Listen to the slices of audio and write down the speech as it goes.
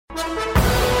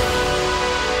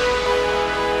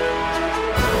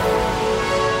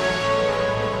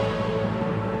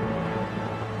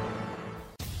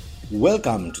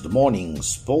Welcome to the morning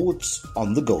Sports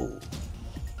on the Go.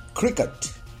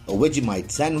 Cricket, a Vegemite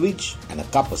sandwich and a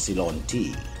cup of Ceylon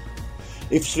tea.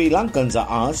 If Sri Lankans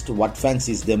are asked what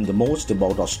fancies them the most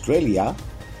about Australia,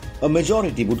 a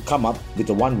majority would come up with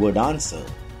a one-word answer: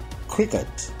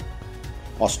 cricket.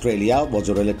 Australia was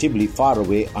a relatively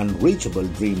far-away, unreachable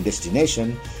dream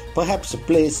destination, perhaps a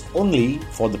place only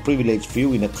for the privileged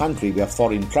few in a country where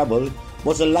foreign travel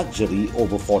was a luxury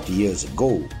over 40 years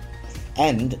ago.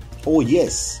 And, oh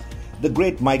yes, the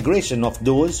great migration of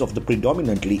those of the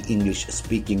predominantly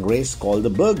English-speaking race called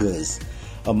the Burghers,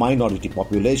 a minority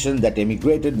population that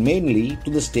emigrated mainly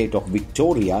to the state of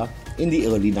Victoria in the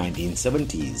early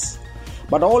 1970s.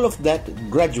 But all of that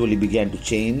gradually began to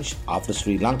change after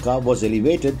Sri Lanka was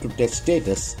elevated to Test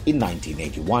status in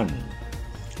 1981.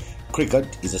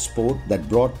 Cricket is a sport that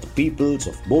brought the peoples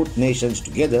of both nations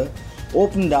together,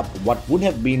 opened up what would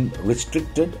have been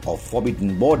restricted or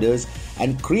forbidden borders,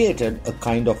 and created a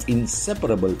kind of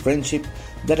inseparable friendship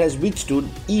that has withstood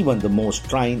even the most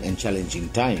trying and challenging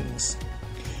times.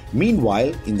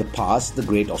 Meanwhile, in the past, the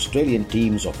great Australian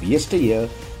teams of yesteryear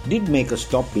did make a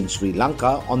stop in Sri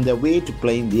Lanka on their way to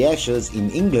playing the Ashes in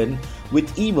England,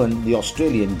 with even the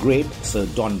Australian great Sir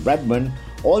Don Bradman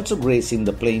also gracing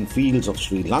the playing fields of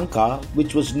Sri Lanka,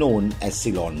 which was known as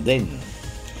Ceylon then.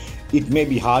 It may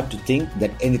be hard to think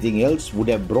that anything else would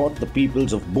have brought the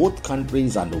peoples of both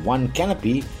countries under one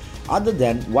canopy other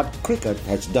than what cricket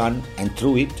has done, and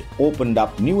through it opened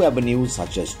up new avenues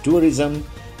such as tourism,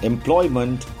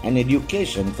 employment and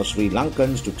education for Sri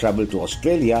Lankans to travel to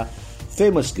Australia,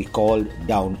 famously called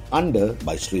Down Under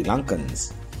by Sri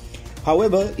Lankans.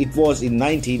 However, it was in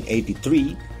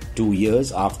 1983, 2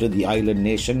 years after the island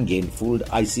nation gained full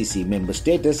ICC member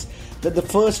status, that the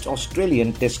first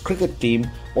Australian Test cricket team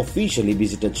officially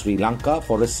visited Sri Lanka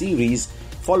for a series,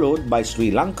 followed by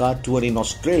Sri Lanka touring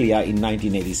Australia in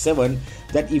 1987,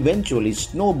 that eventually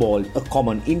snowballed a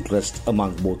common interest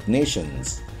among both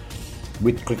nations.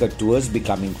 With cricket tours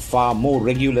becoming far more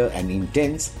regular and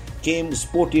intense, came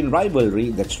sporting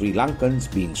rivalry that Sri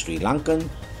Lankans, being Sri Lankan,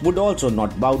 would also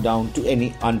not bow down to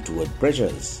any untoward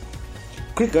pressures.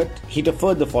 Cricket hit a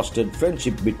further fostered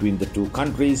friendship between the two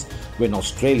countries when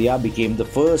Australia became the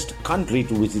first country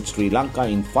to visit Sri Lanka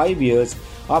in 5 years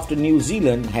after New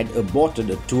Zealand had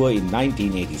aborted a tour in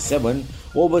 1987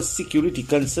 over security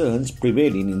concerns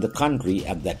prevailing in the country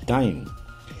at that time.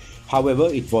 However,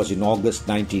 it was in August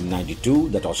 1992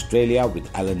 that Australia, with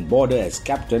Alan Border as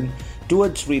captain,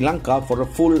 toured Sri Lanka for a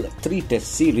full 3-test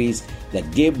series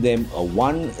that gave them a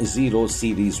 1-0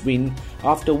 series win,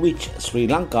 after which Sri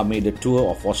Lanka made a tour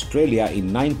of Australia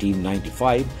in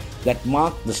 1995 that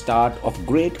marked the start of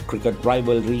great cricket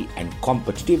rivalry and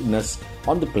competitiveness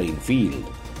on the playing field.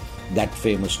 That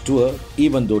famous tour,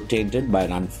 even though tainted by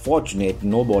an unfortunate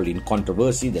no-balling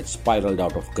controversy that spiraled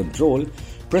out of control,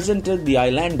 presented the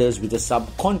islanders with a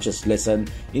subconscious lesson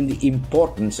in the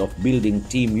importance of building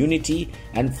team unity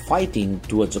and fighting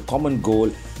towards a common goal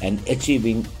and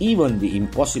achieving even the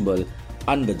impossible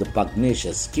under the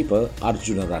pugnacious skipper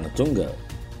Arjuna Ranatunga.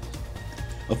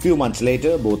 A few months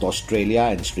later, both Australia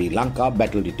and Sri Lanka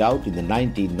battled it out in the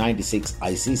 1996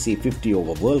 ICC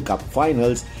 50-over World Cup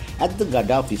finals at the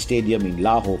Gaddafi Stadium in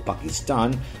Lahore,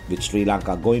 Pakistan, with Sri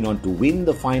Lanka going on to win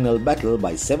the final battle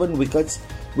by 7 wickets,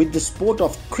 with the sport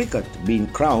of cricket being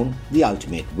crowned the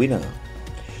ultimate winner.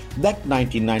 That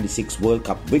 1996 World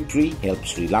Cup victory helped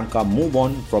Sri Lanka move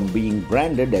on from being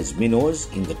branded as minnows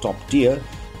in the top tier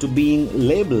to being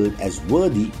labelled as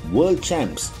worthy world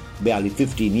champs barely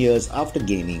 15 years after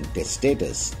gaining Test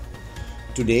status.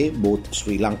 Today, both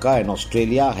Sri Lanka and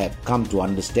Australia have come to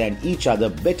understand each other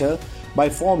better by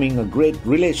forming a great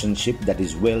relationship that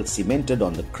is well cemented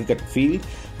on the cricket field,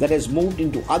 that has moved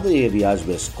into other areas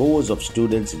where scores of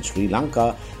students in Sri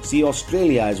Lanka see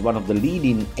Australia as one of the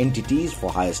leading entities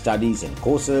for higher studies and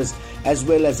courses, as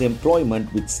well as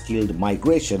employment, with skilled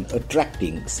migration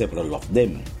attracting several of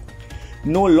them.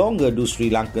 No longer do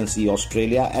Sri Lankans see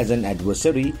Australia as an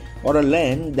adversary or a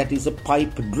land that is a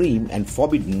pipe dream and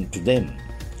forbidden to them.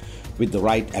 With the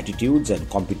right attitudes and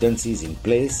competencies in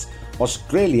place,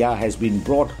 Australia has been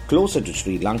brought closer to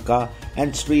Sri Lanka,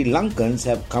 and Sri Lankans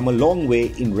have come a long way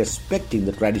in respecting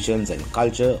the traditions and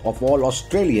culture of all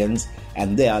Australians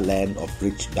and their land of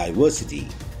rich diversity.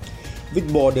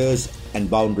 With borders and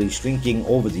boundaries shrinking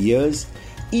over the years,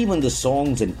 even the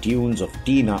songs and tunes of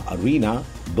Tina Arena,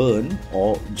 Burn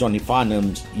or Johnny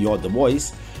Farnham's You're the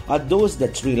Voice are those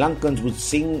that Sri Lankans would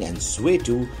sing and sway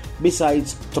to,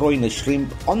 besides throwing a shrimp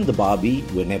on the barbie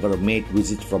whenever a mate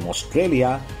visits from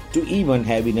Australia, to even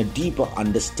having a deeper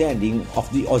understanding of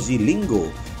the Aussie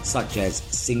lingo, such as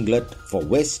singlet for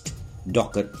vest,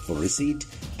 docket for receipt,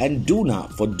 and doona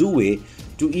for duvet,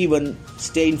 to even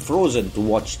staying frozen to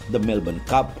watch the Melbourne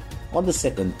Cup on the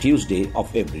second Tuesday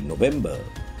of every November.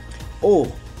 Oh,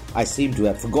 I seem to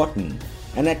have forgotten,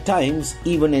 and at times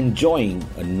even enjoying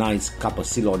a nice cup of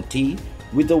Ceylon tea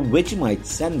with a Vegemite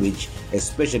sandwich,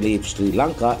 especially if Sri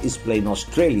Lanka is playing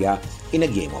Australia in a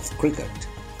game of cricket.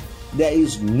 There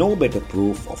is no better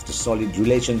proof of the solid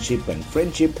relationship and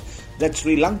friendship that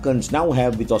Sri Lankans now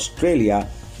have with Australia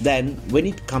than when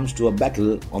it comes to a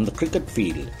battle on the cricket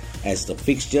field, as the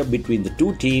fixture between the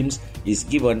two teams is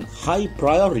given high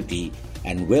priority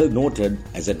and well noted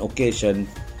as an occasion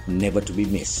never to be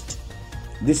missed.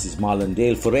 This is Marlon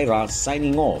Dale Ferreira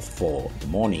signing off for the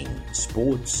Morning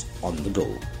Sports on the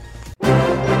Go.